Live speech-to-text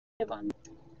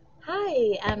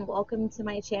Hi, and welcome to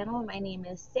my channel. My name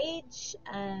is Sage,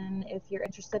 and if you're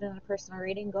interested in a personal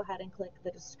reading, go ahead and click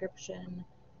the description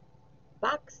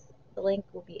box. The link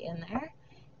will be in there.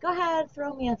 Go ahead,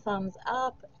 throw me a thumbs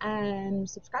up, and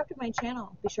subscribe to my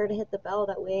channel. Be sure to hit the bell.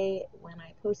 That way, when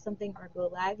I post something or go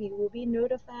live, you will be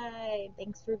notified.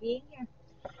 Thanks for being here.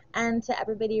 And to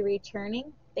everybody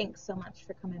returning, thanks so much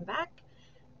for coming back.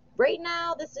 Right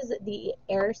now, this is the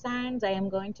air signs. I am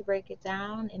going to break it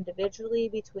down individually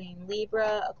between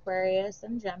Libra, Aquarius,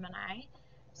 and Gemini.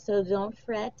 So don't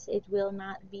fret, it will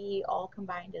not be all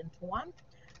combined into one.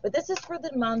 But this is for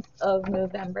the month of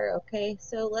November, okay?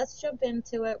 So let's jump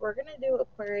into it. We're going to do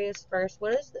Aquarius first.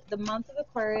 What does the month of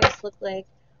Aquarius look like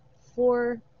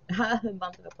for the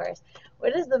month of Aquarius?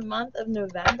 What does the month of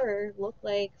November look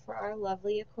like for our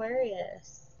lovely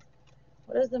Aquarius?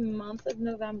 What does the month of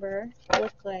November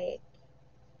look like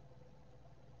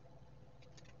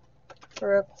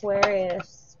for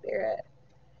Aquarius spirit?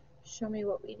 Show me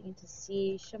what we need to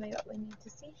see. Show me what we need to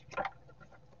see.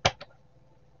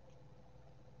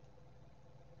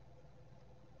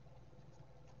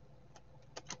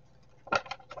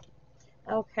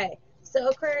 Okay, so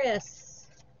Aquarius,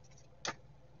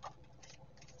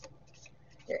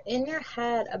 you're in your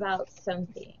head about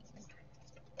something.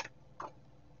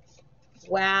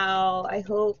 Wow, I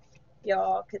hope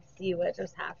y'all could see what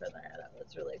just happened there. That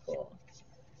was really cool.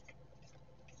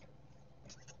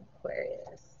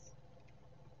 Aquarius.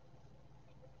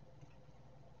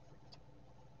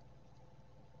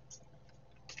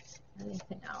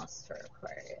 Anything else for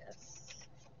Aquarius?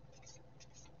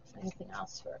 Anything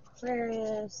else for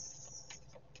Aquarius?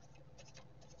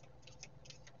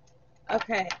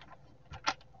 Okay.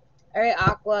 All right,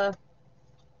 Aqua.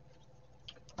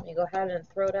 Let me go ahead and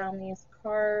throw down these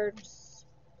cards.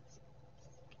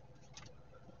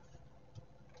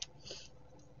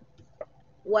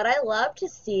 What I love to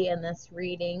see in this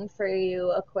reading for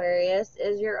you, Aquarius,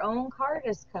 is your own card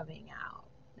is coming out.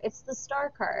 It's the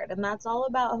Star card, and that's all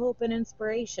about hope and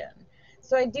inspiration.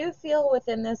 So I do feel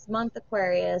within this month,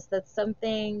 Aquarius, that's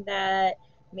something that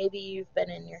maybe you've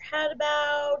been in your head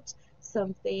about,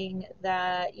 something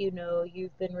that,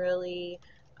 you've been really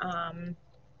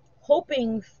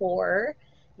hoping for.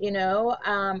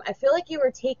 I feel like you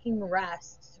were taking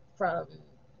rest from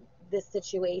this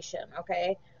situation,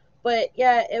 okay? But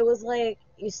yeah, it was like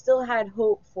you still had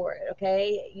hope for it,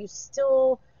 okay? You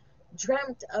still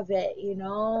dreamt of it,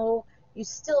 you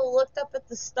still looked up at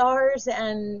the stars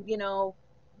and,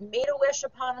 made a wish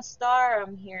upon a star,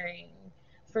 I'm hearing,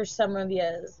 for some of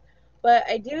yous. But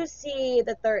I do see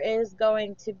that there is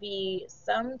going to be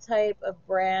some type of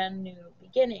brand new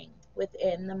beginning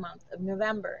within the month of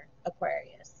November,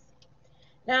 Aquarius.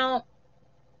 Now,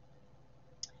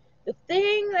 the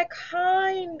thing that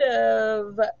kind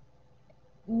of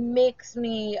makes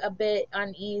me a bit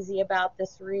uneasy about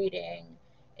this reading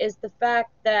is the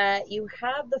fact that you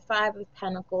have the Five of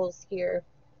Pentacles here.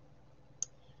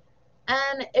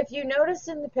 And if you notice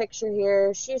in the picture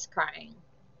here, she's crying.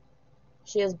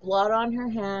 She has blood on her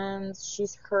hands.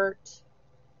 She's hurt.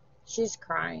 She's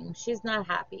crying. She's not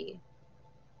happy.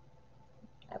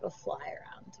 I have a fly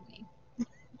around to me.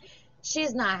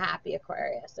 She's not happy,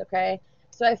 Aquarius, okay?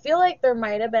 So I feel like there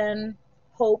might have been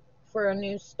hope for a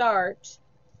new start.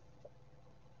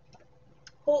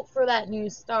 Hope for that new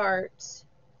start.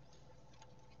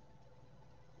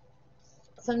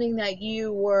 Something that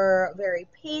you were very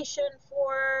patient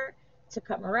for to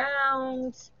come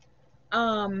around.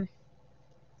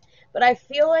 But I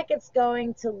feel like it's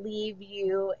going to leave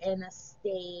you in a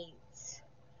state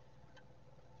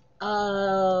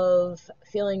of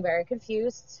feeling very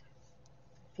confused,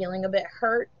 feeling a bit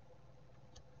hurt,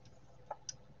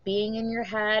 being in your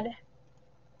head.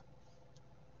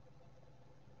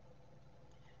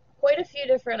 Quite a few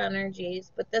different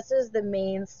energies, but this is the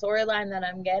main storyline that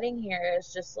I'm getting here.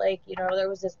 Is just like, there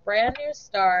was this brand new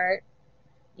start.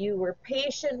 You were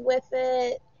patient with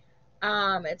it.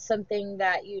 It's something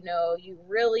that, you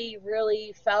really,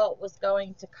 really felt was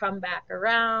going to come back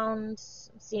around.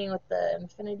 I'm seeing with the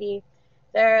infinity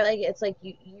there, like, it's like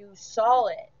you saw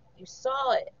it. You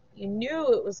saw it. You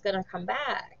knew it was going to come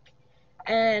back.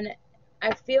 And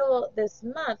I feel this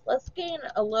month, let's gain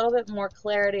a little bit more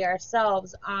clarity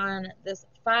ourselves on this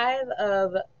Five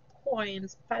of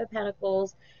Coins, Five of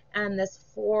Pentacles, and this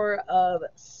Four of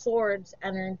Swords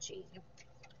energy.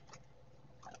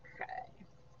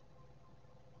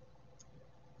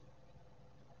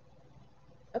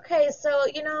 Okay, so,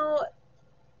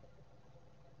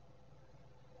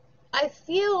 I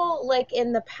feel like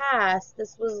in the past,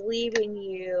 this was leaving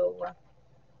you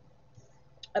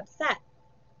upset.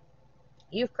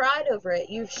 You've cried over it.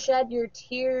 You've shed your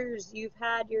tears. You've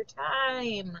had your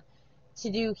time to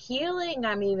do healing,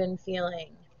 I'm even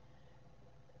feeling.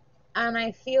 And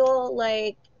I feel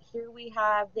like here we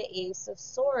have the Ace of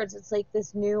Swords. It's like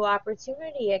this new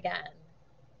opportunity again.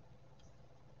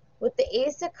 With the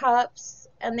Ace of Cups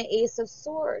and the Ace of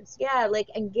Swords. Yeah, like,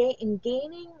 and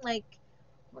gaining, like,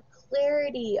 more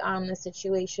clarity on the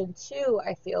situation, too,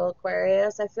 I feel,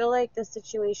 Aquarius. I feel like this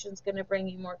situation's going to bring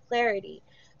you more clarity.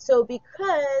 So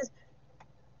because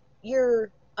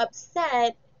you're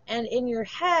upset and in your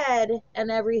head and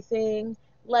everything,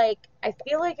 like, I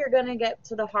feel like you're going to get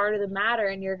to the heart of the matter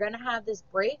and you're going to have this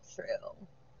breakthrough.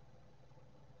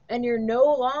 And you're no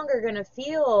longer going to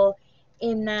feel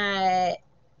in that,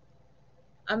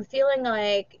 I'm feeling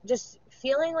like, just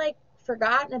feeling like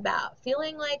forgotten about,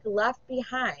 feeling like left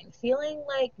behind, feeling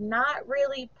like not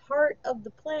really part of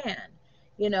the plan,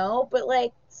 you know? But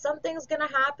like, something's going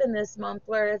to happen this month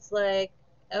where it's like,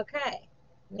 okay,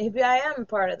 maybe I am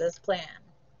part of this plan.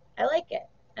 I like it.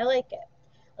 I like it.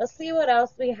 Let's see what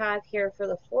else we have here for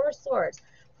the Four of Swords.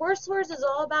 Four of Swords is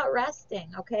all about resting,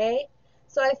 okay?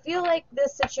 So I feel like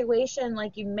this situation,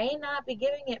 like, you may not be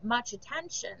giving it much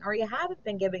attention, or you haven't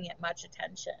been giving it much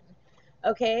attention,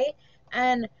 okay?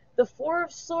 And the Four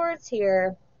of Swords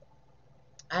here,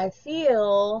 I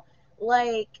feel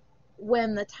like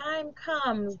when the time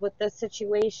comes with this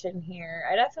situation here,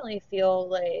 I definitely feel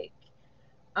like,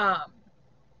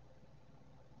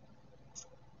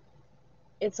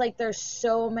 it's like there's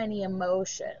so many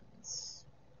emotions.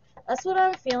 That's what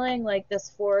I'm feeling like this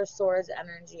Four of Swords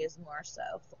energy is more so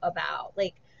about.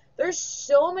 Like, there's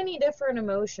so many different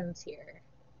emotions here.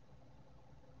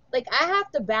 Like, I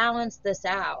have to balance this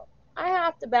out. I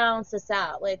have to balance this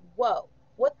out. Like, whoa,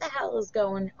 what the hell is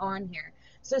going on here?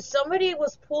 So somebody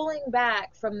was pulling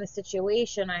back from the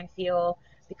situation, I feel,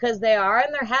 because they are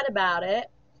in their head about it,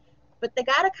 but they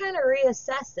got to kind of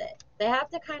reassess it. They have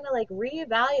to kind of like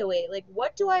reevaluate, like,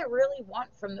 what do I really want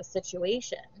from the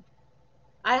situation?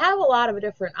 I have a lot of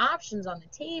different options on the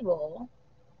table,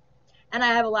 and I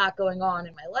have a lot going on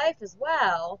in my life as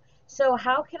well. So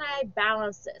how can I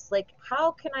balance this? Like,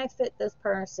 how can I fit this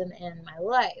person in my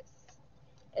life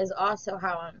is also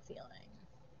how I'm feeling.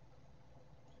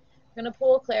 I'm going to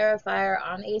pull a clarifier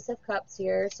on Ace of Cups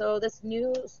here. So this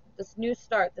new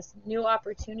start, this new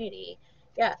opportunity.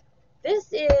 Yeah,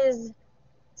 this is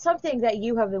something that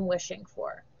you have been wishing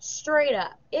for. Straight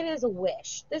up. It is a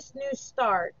wish. This new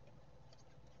start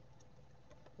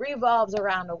revolves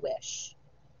around a wish.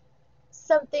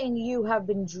 Something you have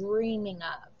been dreaming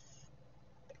of.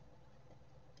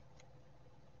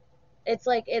 It's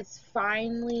like it's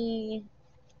finally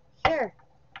here.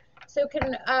 So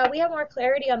can we have more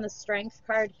clarity on the Strength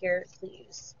card here,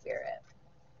 please, Spirit?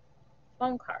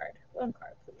 One card,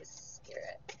 please,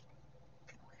 Spirit.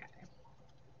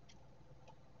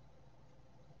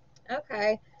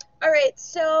 Okay. All right,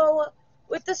 so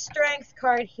with the Strength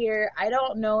card here, I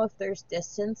don't know if there's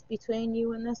distance between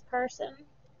you and this person,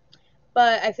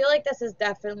 but I feel like this is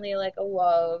definitely like a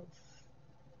love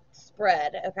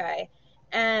spread, okay?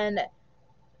 And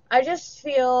I just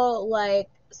feel like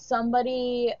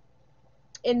somebody,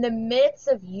 in the midst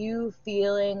of you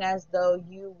feeling as though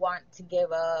you want to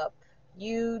give up,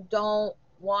 you don't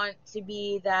want to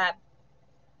be that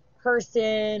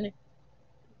person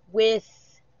with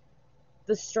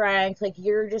the strength, like,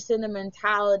 you're just in the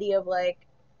mentality of like,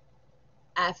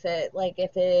 F it, like,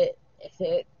 if it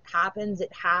happens,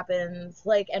 it happens,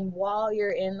 like, and while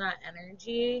you're in that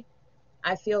energy,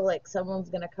 I feel like someone's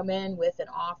gonna come in with an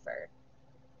offer.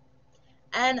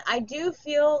 And I do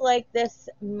feel like this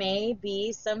may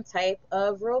be some type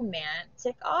of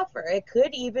romantic offer. It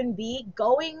could even be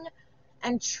going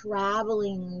and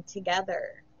traveling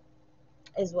together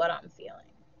is what I'm feeling.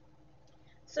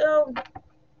 So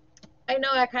I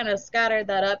know I kind of scattered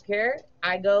that up here.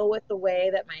 I go with the way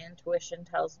that my intuition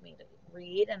tells me to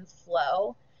read and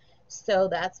flow. So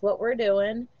that's what we're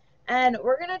doing. And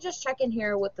we're going to just check in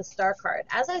here with the Star card.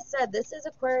 As I said, this is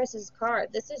Aquarius's card.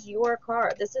 This is your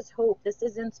card. This is hope. This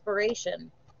is inspiration.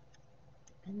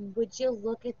 And would you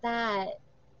look at that?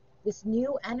 This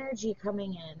new energy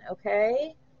coming in,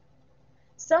 okay?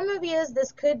 Some of you,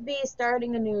 this could be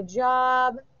starting a new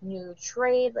job, new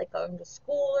trade, like going to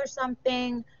school or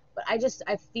something. But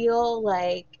I feel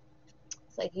like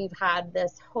it's like you've had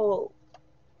this hope,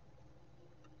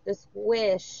 this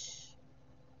wish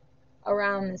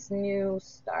around this new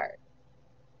start.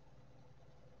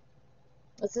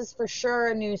 This is for sure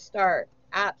a new start.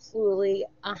 Absolutely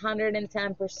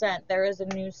 110%. There is a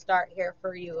new start here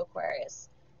for you, Aquarius,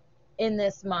 in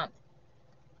this month.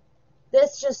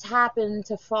 this just happened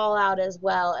to fall out as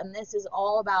well. And this is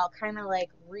all about kind of like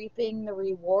reaping the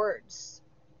rewards.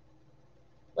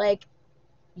 Like,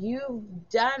 you've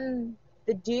done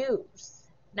the dues.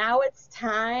 Now it's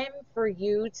time for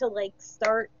you to like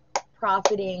start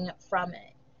profiting from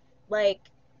it. Like,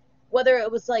 whether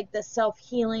it was like the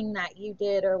self-healing that you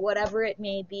did or whatever it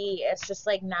may be, it's just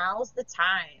like, now's the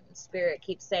time. Spirit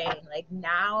keeps saying, like,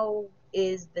 now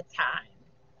is the time.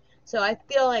 So I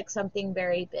feel like something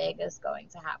very big is going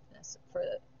to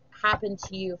happen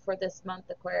to you for this month,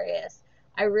 Aquarius.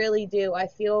 I really do. I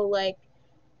feel like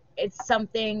it's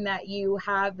something that you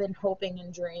have been hoping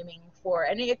and dreaming for.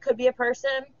 And it could be a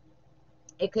person.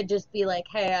 It could just be like,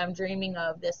 hey, I'm dreaming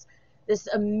of this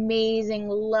amazing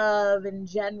love in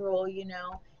general, you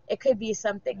know. It could be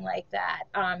something like that.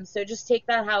 So just take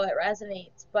that how it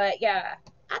resonates. But yeah,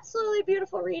 absolutely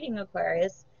beautiful reading,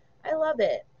 Aquarius. I love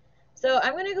it. So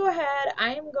I'm going to go ahead.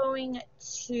 I am going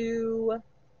to,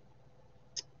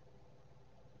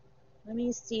 let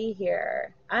me see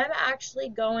here. I'm actually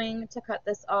going to cut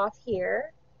this off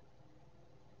here.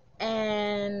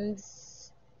 And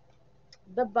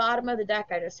the bottom of the deck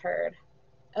I just heard.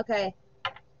 Okay.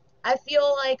 I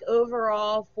feel like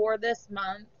overall for this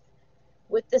month,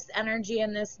 with this energy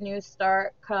and this new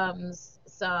start comes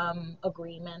some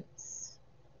agreements.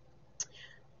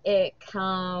 It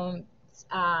comes,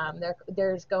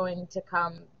 there's going to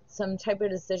come some type of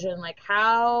decision, like,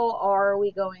 how are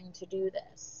we going to do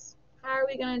this? How are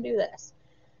we going to do this?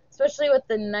 Especially with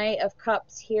the Knight of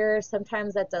Cups here,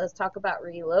 sometimes that does talk about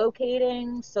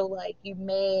relocating. So, like, you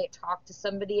may talk to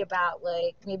somebody about,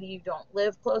 like, maybe you don't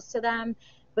live close to them,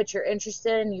 but you're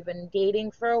interested and you've been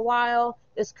dating for a while.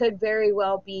 This could very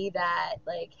well be that,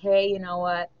 like, hey, you know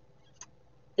what?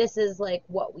 This is, like,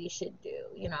 what we should do,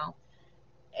 you know?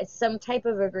 It's some type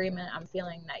of agreement I'm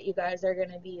feeling that you guys are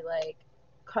going to be, like,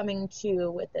 coming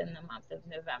to within the month of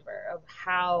November of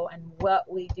how and what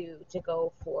we do to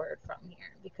go forward from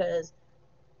here, because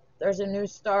there's a new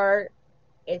start.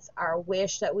 It's our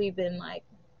wish that we've been like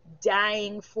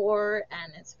dying for,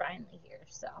 and it's finally here.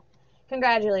 So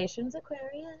congratulations,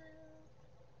 Aquarius.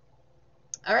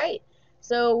 All right,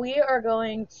 so we are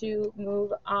going to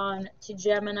move on to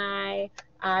Gemini.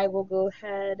 I will go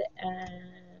ahead and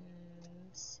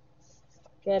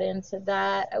get into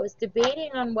that. I was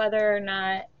debating on whether or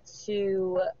not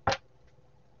to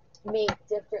make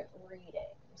different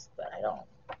readings, but I don't,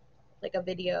 like a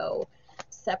video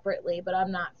separately, but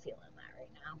I'm not feeling that right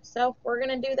now. So we're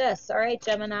going to do this. All right,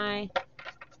 Gemini.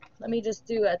 Let me just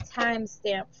do a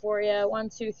timestamp for you. 1,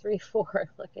 2, 3, 4.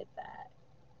 Look at that.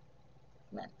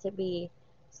 Meant to be.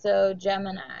 So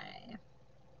Gemini.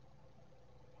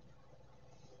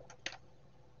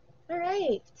 All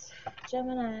right,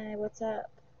 Gemini, what's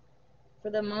up for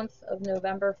the month of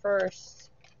November 1st?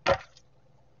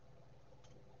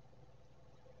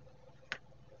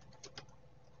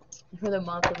 For the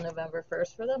month of November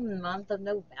 1st, for the month of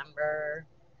November.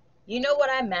 You know what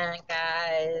I meant,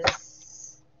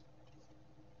 guys.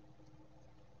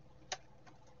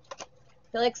 I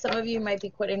feel like some of you might be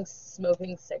quitting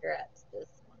smoking cigarettes this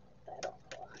month. I don't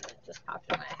know why. It just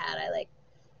popped in my head. I like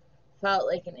felt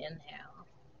like an inhale.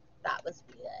 That was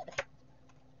good.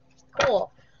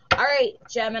 Cool. All right,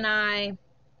 Gemini.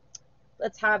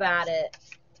 Let's have at it.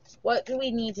 What do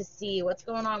we need to see? What's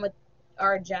going on with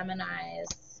our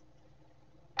Geminis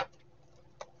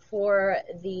for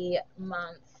the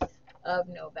month of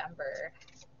November?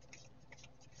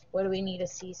 What do we need to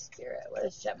see, Spirit? What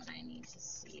does Gemini need to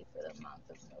see for the month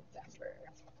of November?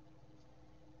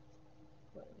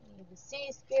 What do we need to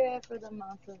see, Spirit, for the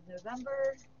month of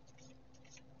November?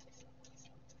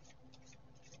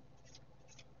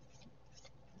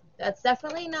 That's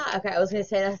definitely not, okay, I was going to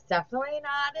say that's definitely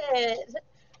not it.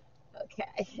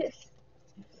 Okay.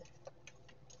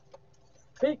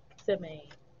 Speak to me.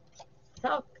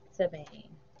 Talk to me.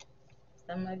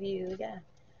 Some of you, yeah.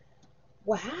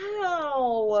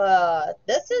 Wow.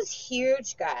 This is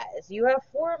huge, guys. You have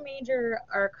 4 major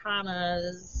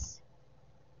arcanas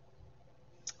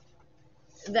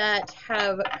that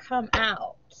have come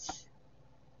out.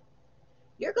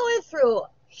 You're going through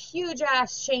huge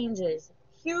ass changes.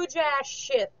 Huge ass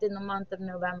shift in the month of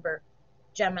November,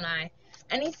 Gemini.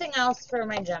 Anything else for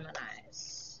my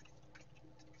Geminis?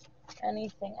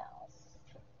 Anything else?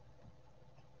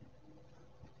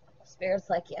 Spirit's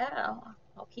like, yeah,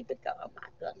 I'll keep it going. My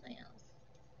goodness.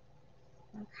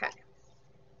 Okay.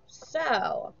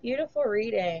 So, beautiful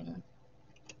reading.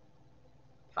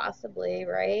 Possibly,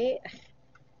 right?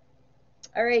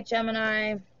 All right,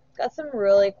 Gemini. Got some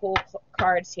really cool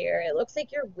cards here. It looks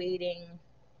like you're waiting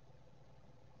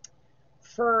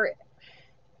for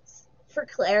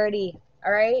clarity.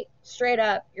 All right, straight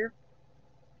up,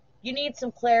 you need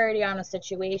some clarity on a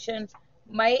situation.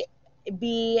 Might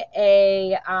be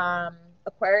a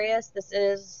Aquarius. This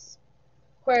is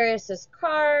Aquarius's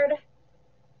card.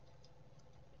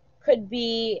 Could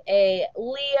be a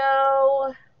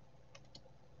Leo.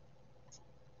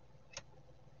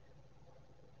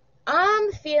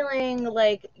 I'm feeling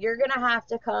like you're going to have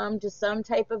to come to some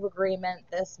type of agreement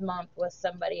this month with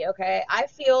somebody, okay? I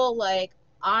feel like,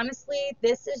 honestly,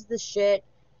 this is the shit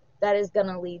that is going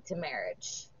to lead to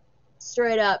marriage.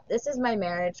 Straight up, this is my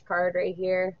marriage card right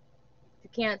here. If you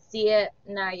can't see it,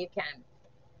 now you can.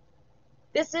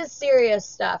 This is serious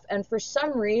stuff, and for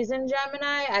some reason,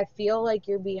 Gemini, I feel like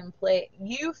you're being played.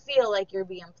 You feel like you're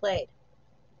being played.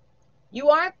 You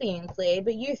aren't being played,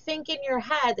 but you think in your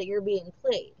head that you're being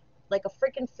played. Like a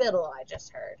freaking fiddle, I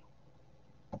just heard.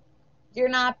 You're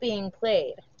not being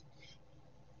played.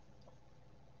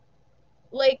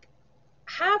 Like,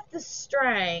 have the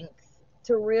strength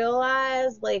to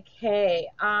realize, like, hey,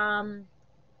 I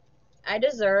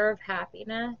deserve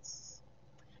happiness.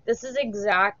 This is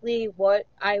exactly what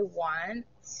I want.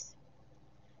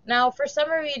 Now, for some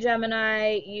of you,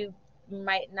 Gemini, you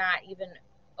might not even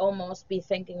almost be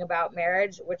thinking about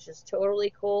marriage, which is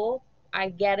totally cool. I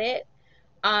get it.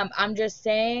 I'm just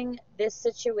saying this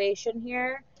situation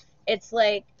here, it's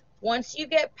like once you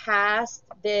get past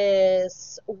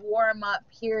this warm-up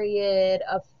period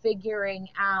of figuring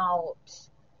out,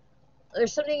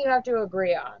 there's something you have to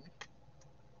agree on.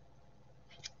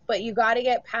 But you got to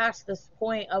get past this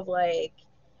point of like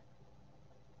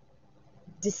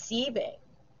deceiving.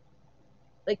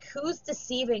 Like, who's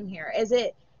deceiving here? Is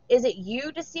it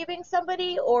you deceiving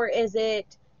somebody, or is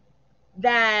it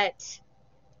that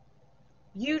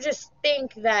you just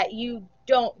think that you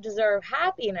don't deserve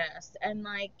happiness and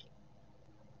like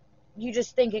you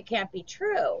just think it can't be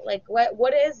true? Like,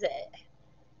 what is it?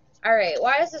 All right,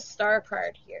 why is the Star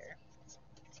card here?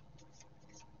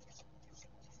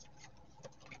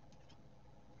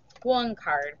 One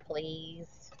card,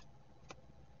 please.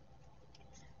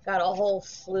 Got a whole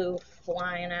slew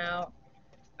flying out.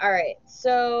 All right,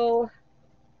 so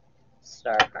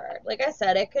Star card. Like I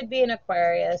said, it could be an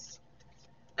Aquarius.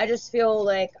 I just feel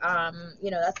like, you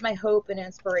know, that's my hope and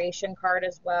inspiration card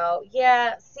as well.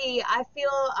 Yeah, see, I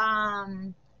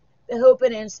feel, the hope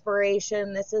and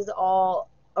inspiration, this is all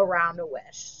around a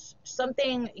wish.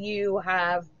 Something you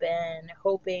have been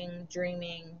hoping,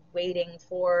 dreaming, waiting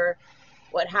for,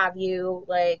 what have you,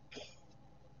 like,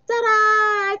 ta-da,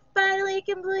 I finally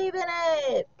can believe in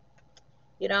it,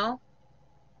 you know?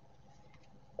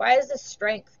 Why is the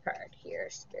Strength card here,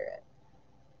 Spirit?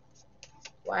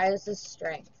 Why is the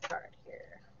Strength card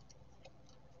here?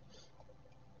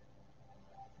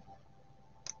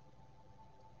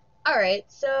 All right,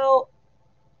 so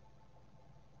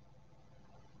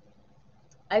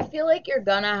I feel like you're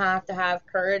gonna have to have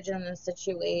courage in this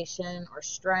situation, or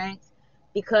strength,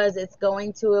 because it's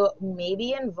going to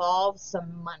maybe involve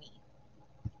some money.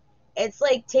 It's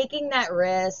like taking that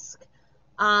risk.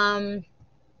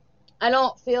 I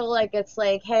don't feel like it's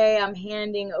like, hey, I'm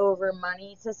handing over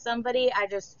money to somebody. I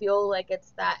just feel like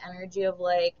it's that energy of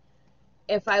like,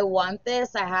 if I want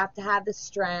this, I have to have the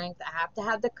strength, I have to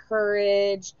have the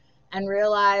courage, and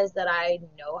realize that I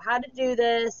know how to do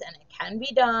this, and it can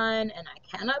be done, and I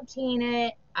can obtain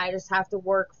it. I just have to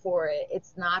work for it.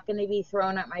 It's not going to be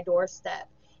thrown at my doorstep.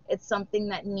 It's something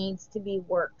that needs to be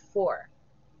worked for.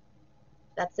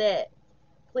 That's it.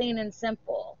 Plain and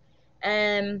simple.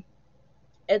 And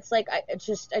it's like, I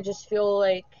just feel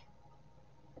like,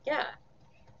 yeah.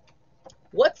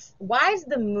 Why is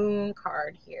the Moon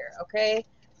card here? Okay,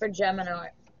 for Gemini,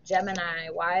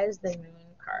 why is the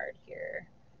Moon card here?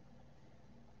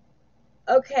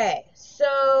 Okay,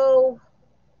 so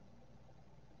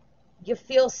you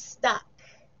feel stuck.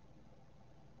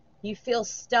 You feel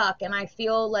stuck, and I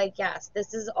feel like, yes,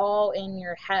 this is all in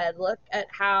your head. Look at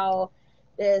how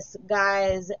this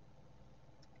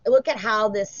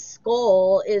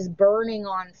skull is burning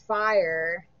on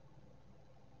fire.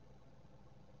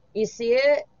 You see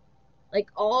it? Like,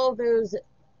 all those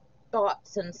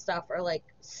thoughts and stuff are like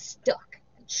stuck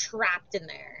and trapped in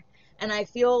there. And I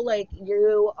feel like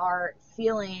you are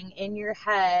feeling in your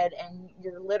head, and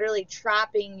you're literally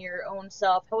trapping your own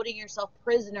self, holding yourself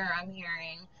prisoner, I'm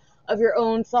hearing, of your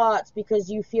own thoughts, because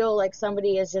you feel like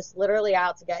somebody is just literally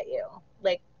out to get you.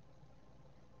 Like,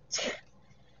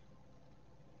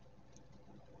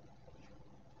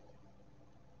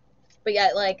 but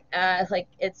yet, like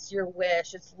it's your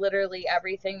wish. It's literally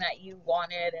everything that you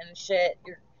wanted and shit.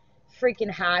 Your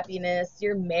freaking happiness,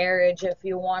 your marriage, if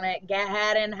you want it, get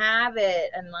ahead and have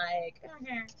it. And like,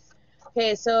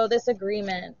 okay, so this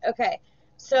agreement. Okay,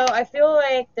 So I feel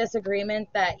like this agreement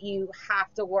that you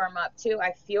have to warm up to,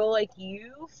 I feel like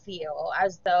you feel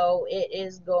as though it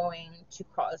is going to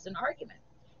cause an argument.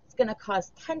 It's going to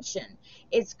cause tension.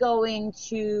 It's going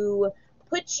to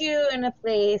put you in a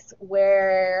place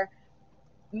where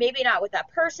maybe not with that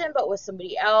person, but with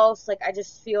somebody else. Like, I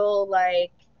just feel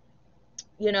like,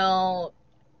 you know,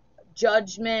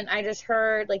 judgment. I just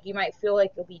heard, like, you might feel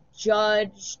like you'll be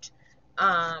judged.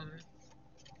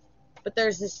 But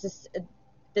there's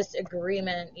this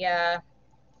agreement, yeah.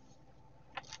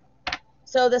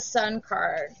 So the Sun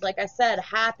card, like I said,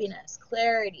 happiness,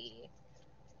 clarity.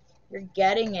 You're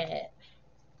getting it.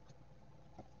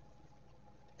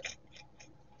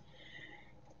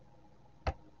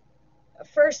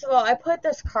 First of all, I put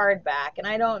this card back, and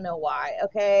I don't know why,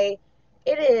 okay?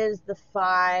 It is the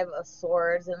 5 of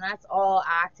Swords, and that's all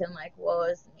acting like, woe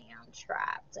is me, I'm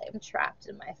trapped. I'm trapped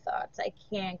in my thoughts. I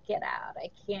can't get out. I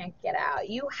can't get out.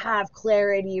 You have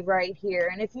clarity right here,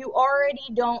 and if you already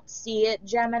don't see it,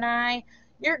 Gemini,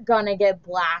 you're gonna get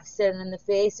blasted in the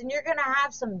face, and you're gonna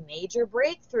have some major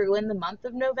breakthrough in the month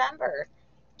of November.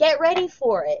 Get ready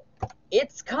for it.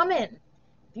 It's coming.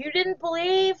 If you didn't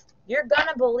believe, you're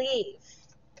gonna believe.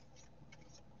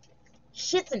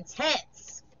 Shit's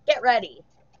intense. Get ready.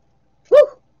 Woo!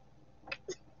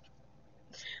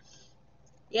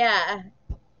 Yeah.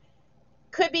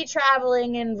 Could be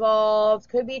traveling involved.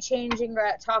 Could be changing,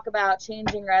 talk about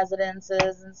changing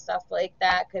residences and stuff like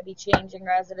that. Could be changing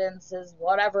residences,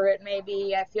 whatever it may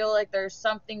be. I feel like there's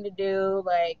something to do,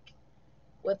 like,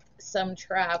 with some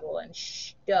travel and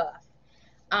stuff.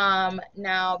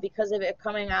 Now, because of it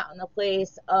coming out in the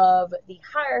place of the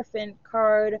Hierophant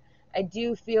card, I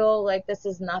do feel like this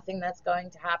is nothing that's going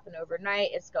to happen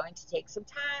overnight. It's going to take some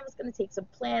time. It's going to take some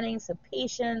planning, some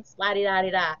patience,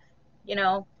 la-di-da-di-da. You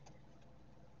know,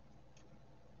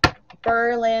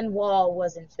 Berlin Wall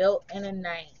wasn't built in a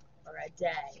night or a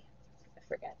day. I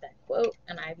forget that quote,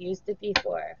 and I've used it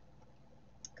before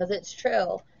because it's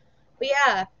true. But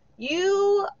yeah,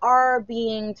 you are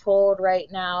being told right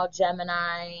now,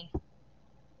 Gemini,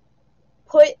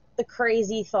 put the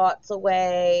crazy thoughts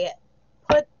away.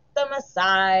 Put them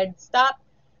aside. Stop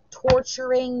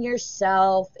torturing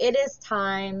yourself. It is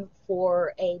time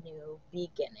for a new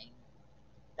beginning.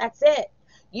 That's it.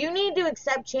 You need to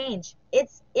accept change.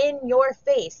 It's in your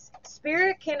face.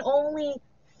 Spirit can only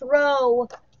throw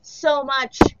so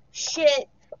much shit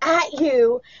at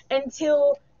you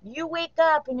until you wake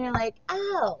up and you're like,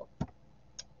 oh,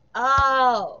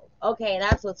 okay,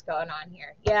 that's what's going on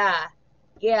here. Yeah.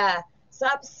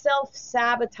 Stop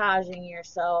self-sabotaging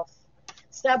yourself.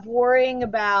 Stop worrying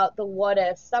about the what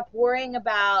if. Stop worrying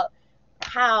about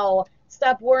how.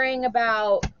 Stop worrying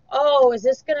about, oh, is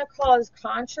this going to cause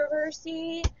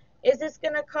controversy? Is this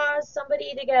going to cause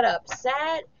somebody to get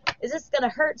upset? Is this going to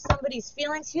hurt somebody's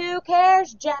feelings? Who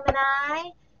cares, Gemini?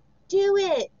 Do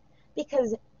it.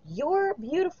 Because your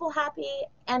beautiful, happy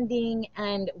ending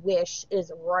and wish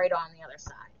is right on the other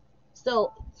side.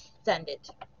 So, send it.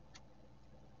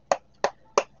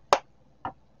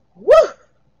 Woo!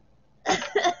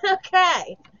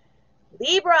 Okay.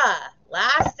 Libra.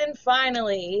 Last and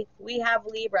finally, we have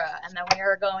Libra. And then we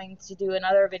are going to do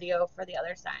another video for the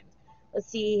other sign. Let's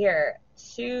see here.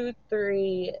 2,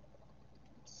 3,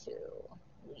 2.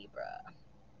 Libra.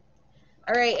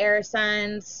 All right, air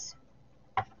signs.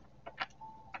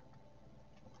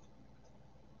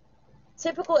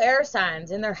 Typical air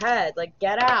signs in their head, like,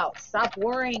 get out. Stop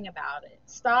worrying about it.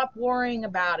 Stop worrying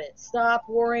about it. Stop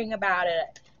worrying about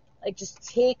it. Like, just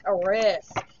take a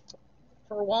risk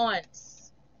for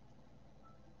once.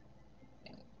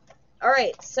 All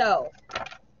right, so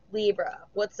Libra,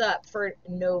 what's up for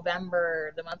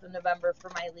November, the month of November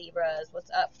for my Libras? What's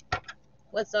up?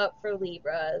 What's up for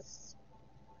Libras?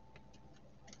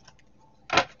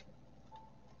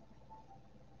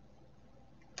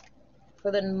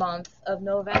 For the month of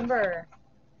November.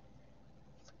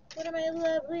 What do my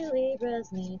lovely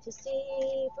Libras need to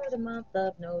see for the month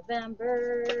of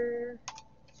November?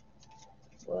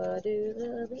 What do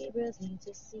the Libras need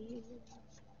to see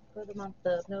for the month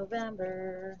of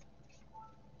November?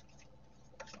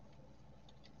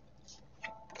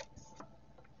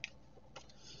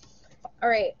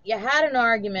 Alright, you had an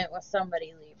argument with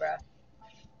somebody, Libra.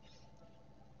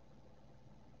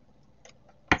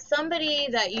 Somebody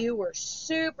that you were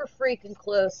super freaking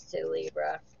close to,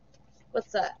 Libra.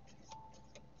 What's up?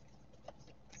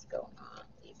 What's going on,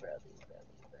 Libra?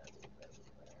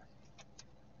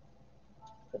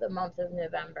 For the month of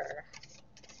November.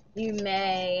 You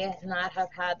may not have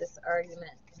had this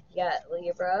argument yet,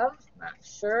 Libra. Not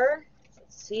sure.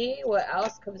 Let's see what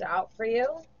else comes out for you.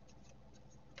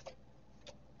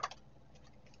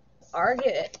 are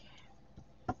good.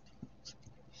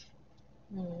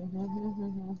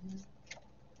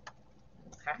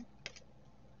 Okay.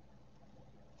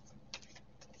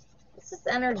 This is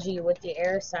energy with the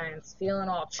air signs, feeling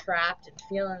all trapped and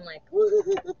feeling like,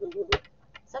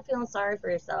 stop feeling sorry for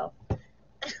yourself.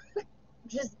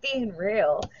 Just being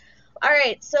real. All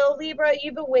right, so Libra,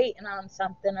 you've been waiting on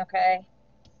something, okay?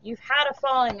 You've had a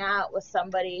falling out with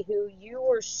somebody who you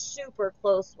were super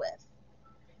close with.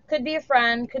 Could be a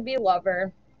friend, could be a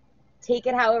lover. Take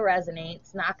it how it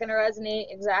resonates. Not going to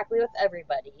resonate exactly with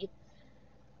everybody.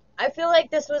 I feel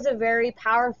like this was a very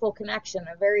powerful connection,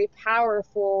 a very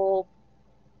powerful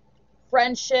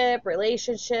friendship,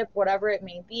 relationship, whatever it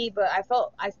may be, but I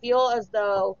feel as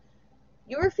though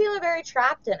you were feeling very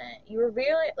trapped in it. You were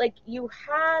really like you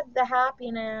had the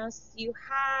happiness, you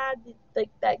had like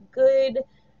that good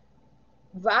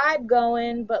vibe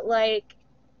going, but like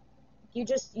you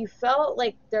felt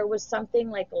like there was something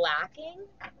like lacking,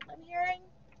 I'm hearing.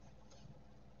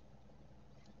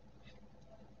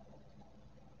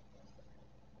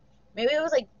 Maybe it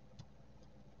was like,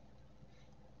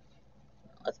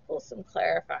 let's pull some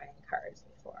clarifying cards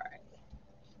before I.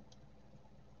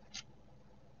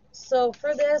 So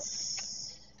for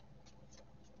this,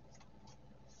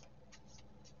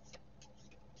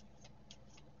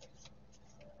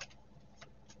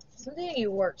 something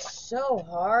you worked so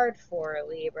hard for,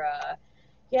 Libra.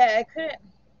 Yeah, I couldn't.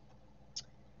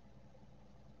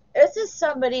 This is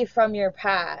somebody from your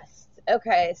past.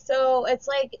 Okay, so it's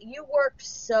like you worked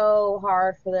so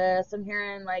hard for this. I'm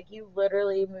hearing like you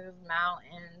literally moved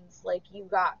mountains, like you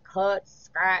got cuts,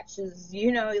 scratches,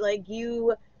 like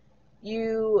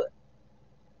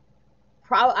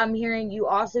I'm hearing you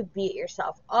also beat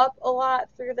yourself up a lot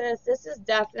through this. This is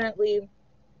definitely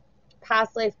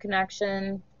past life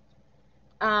connection.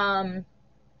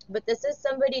 But this is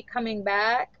somebody coming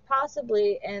back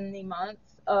possibly in the month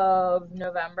of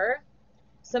November.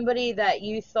 Somebody that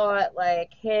you thought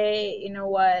like, hey, you know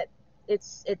what?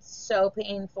 It's so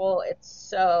painful. It's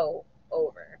so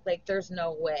over. Like there's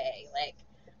no way. Like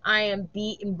I am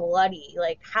beat and bloody.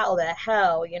 Like how the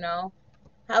hell,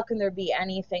 How can there be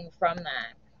anything from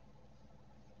that?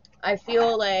 I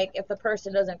feel like if the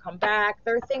person doesn't come back,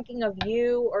 they're thinking of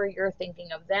you or you're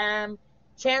thinking of them.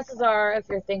 Chances are, if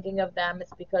you're thinking of them,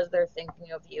 it's because they're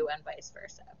thinking of you and vice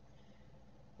versa.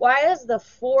 Why is the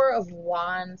Four of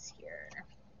Wands here?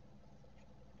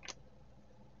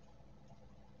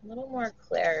 A little more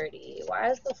clarity. Why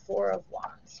is the Four of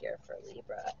Wands here for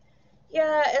Libra?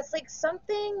 Yeah, it's like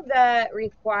something that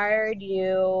required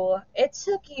you. It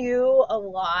took you a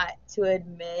lot to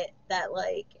admit that,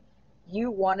 like,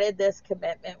 you wanted this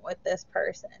commitment with this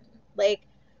person. Like,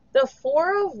 the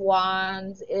Four of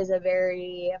Wands is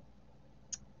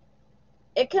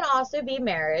it can also be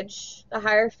marriage. The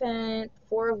Hierophant,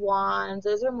 Four of Wands,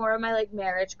 those are more of my, like,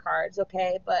 marriage cards,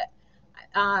 okay? But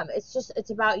it's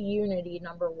about unity,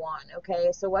 number one,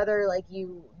 okay? So whether like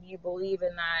you believe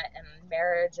in that and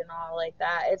marriage and all like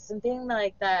that, it's something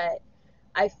like that.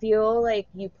 I feel like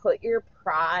you put your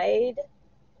pride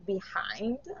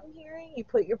behind. I'm hearing you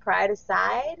put your pride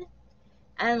aside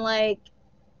and like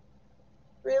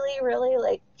really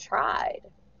like tried,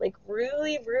 like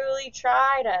really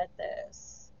tried at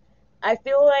this. I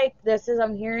feel like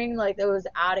I'm hearing like it was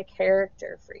out of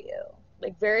character for you,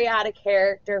 like very out of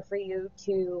character for you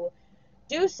to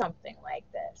do something like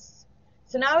this.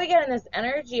 So now we get in this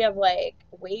energy of like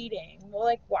waiting. Well,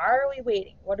 like, why are we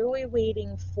waiting? What are we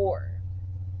waiting for?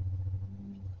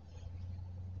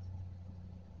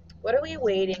 What are we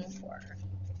waiting for?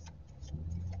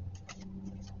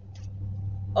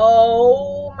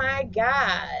 Oh my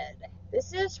God.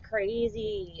 This is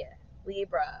crazy,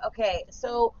 Libra. Okay,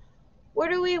 so what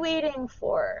are we waiting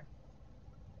for?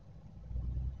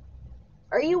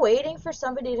 Are you waiting for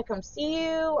somebody to come see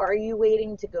you? Are you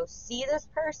waiting to go see this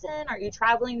person? Are you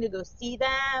traveling to go see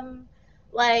them?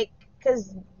 Like,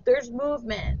 because there's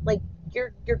movement. Like,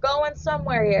 you're going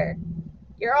somewhere here.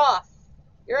 You're off.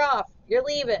 You're off. You're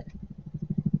leaving.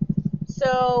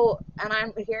 So, and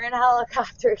I'm hearing a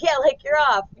helicopter. Yeah, like you're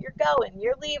off. You're going.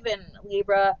 You're leaving,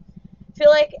 Libra. I feel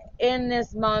like in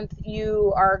this month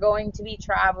you are going to be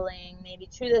traveling maybe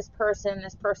to this person.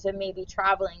 This person may be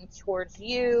traveling towards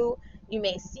you. You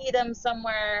may see them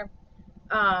somewhere.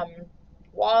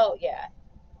 Yeah.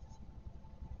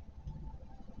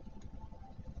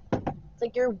 It's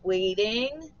like you're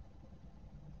waiting.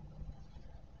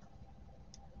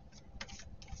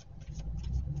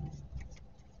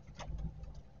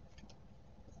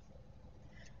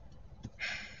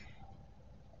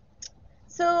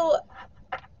 So,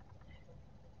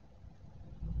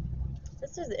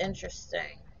 this is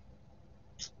interesting.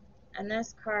 And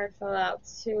this card fell out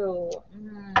too.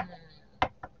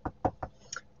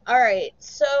 Alright,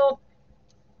 so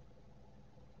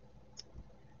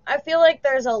I feel like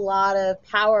there's a lot of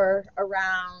power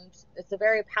around. It's a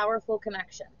very powerful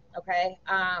connection, okay?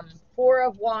 Four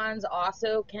of Wands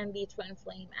also can be twin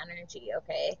flame energy,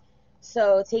 okay?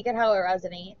 So take it how it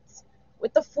resonates.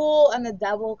 With the Fool and the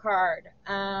Devil card,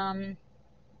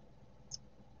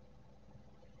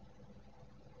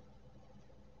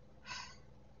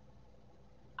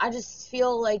 I just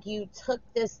feel like you took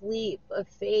this leap of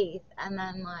faith and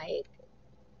then, like,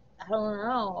 I don't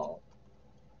know,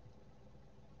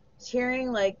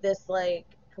 hearing like this, like,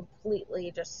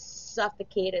 completely just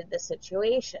suffocated the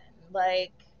situation.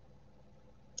 Like,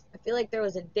 I feel like there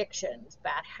was addictions,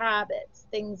 bad habits,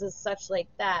 things as such like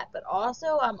that. But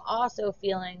also, I'm also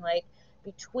feeling like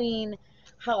between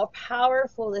how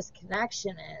powerful this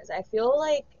connection is, I feel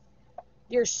like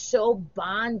you're so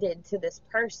bonded to this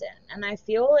person, and I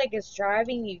feel like it's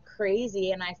driving you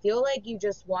crazy, and I feel like you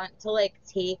just want to, like,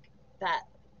 take that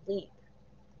leap.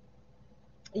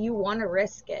 You want to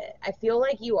risk it. I feel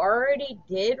like you already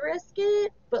did risk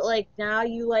it, but, like, now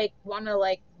you, like, want to,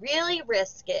 like, really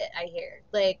risk it. I hear,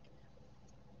 like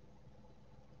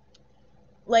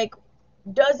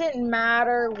doesn't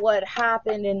matter what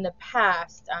happened in the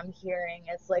past. I'm hearing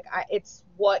it's like, it's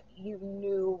what you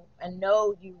knew and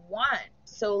know you want.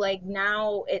 So, like,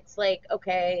 now it's like,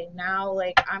 okay, now,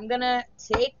 like, I'm gonna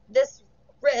take this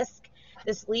risk,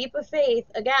 this leap of faith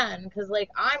again, because, like,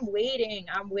 I'm waiting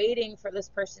for this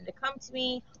person to come to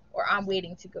me, or I'm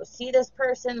waiting to go see this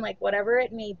person, like, whatever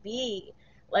it may be.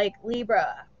 Like,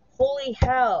 Libra, holy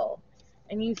hell.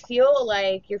 And you feel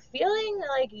like you're feeling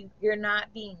like you're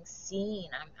not being seen.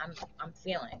 I'm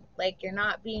feeling like you're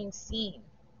not being seen.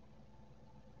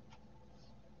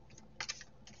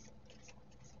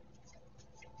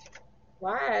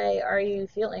 Why are you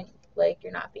feeling like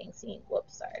you're not being seen?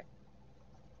 Whoops, sorry.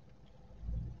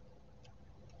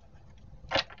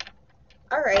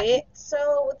 All right,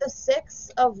 so with the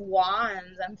Six of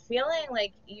Wands, I'm feeling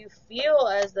like you feel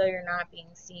as though you're not being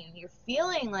seen. You're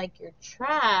feeling like you're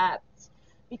trapped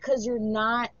because you're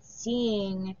not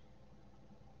seeing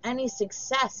any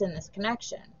success in this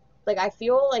connection. Like, I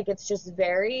feel like it's just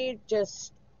very,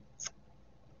 just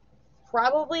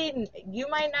probably, you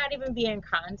might not even be in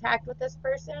contact with this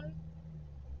person.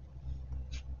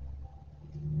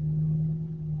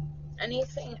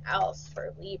 Anything else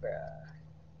for Libra?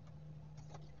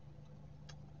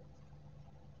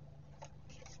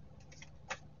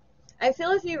 I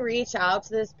feel if you reach out to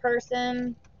this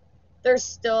person, there's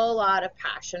still a lot of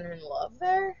passion and love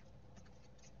there.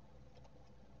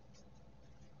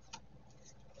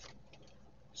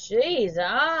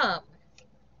 Jeez,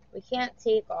 we can't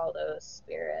take all those,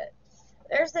 Spirit.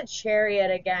 There's the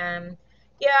Chariot again.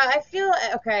 Yeah, I feel,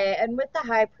 okay, and with the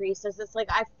High Priestess, it's like,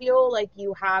 I feel like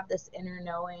you have this inner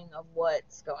knowing of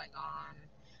what's going on.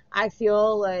 I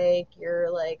feel like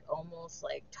you're, like, almost,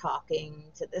 like, talking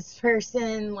to this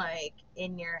person, like,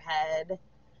 in your head,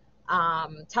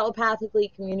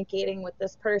 telepathically communicating with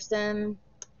this person,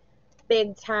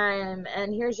 big time.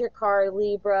 And here's your card,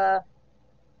 Libra.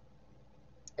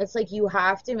 It's like you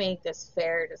have to make this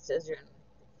fair decision.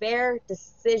 Fair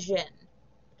decision.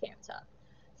 Can't tell.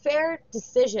 Fair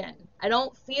decision. I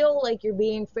don't feel like you're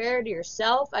being fair to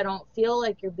yourself. I don't feel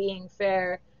like you're being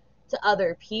fair to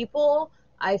other people.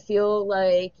 I feel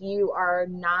like you are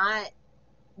not,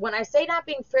 when I say not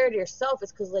being fair to yourself,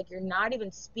 it's because, like, you're not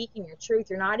even speaking your truth.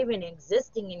 You're not even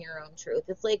existing in your own truth.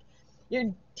 It's like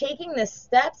you're taking the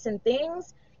steps and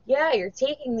things. Yeah, you're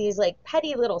taking these, like,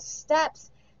 petty little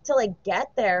steps to, like,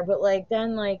 get there, but, like,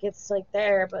 then, like, it's like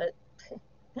there, but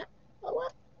well,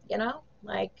 what, you know,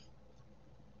 like,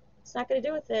 it's not going to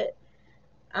do with it.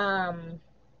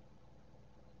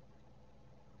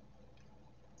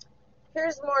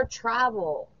 Here's more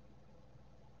travel.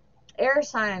 Air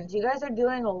signs, you guys are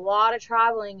doing a lot of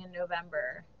traveling in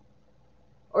November.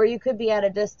 Or you could be at a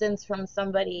distance from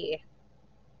somebody.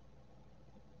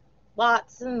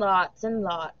 Lots and lots and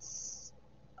lots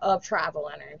of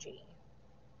travel energy.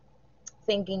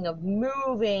 Thinking of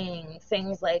moving,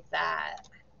 things like that.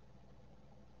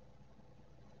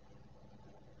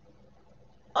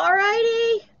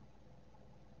 Alrighty.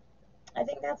 I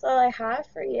think that's all I have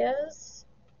for you.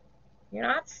 You're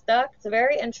not stuck. It's a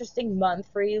very interesting month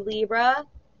for you, Libra.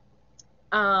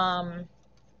 I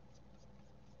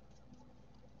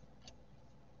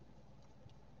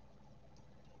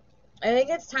think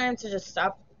it's time to just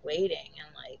stop waiting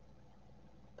and, like,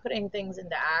 putting things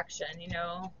into action, you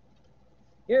know?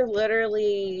 You're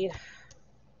literally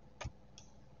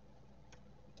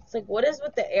It's like, what is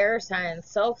with the air signs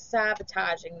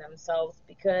self-sabotaging themselves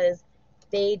because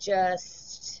they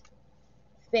just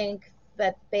think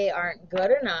that they aren't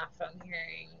good enough? I'm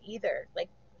hearing either. Like,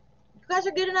 you guys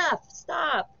are good enough.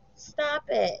 Stop. Stop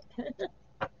it.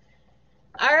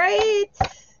 All right.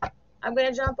 I'm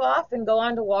going to jump off and go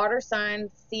on to water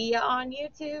signs. See you on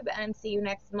YouTube and see you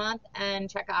next month. And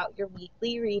check out your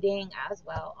weekly reading as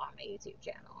well on my YouTube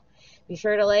channel. Be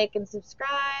sure to like and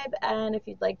subscribe. And if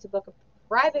you'd like to book a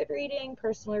private reading,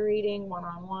 personal reading,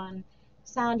 one-on-one,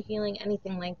 sound healing,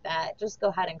 anything like that, just go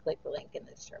ahead and click the link in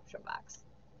the description box.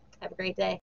 Have a great day.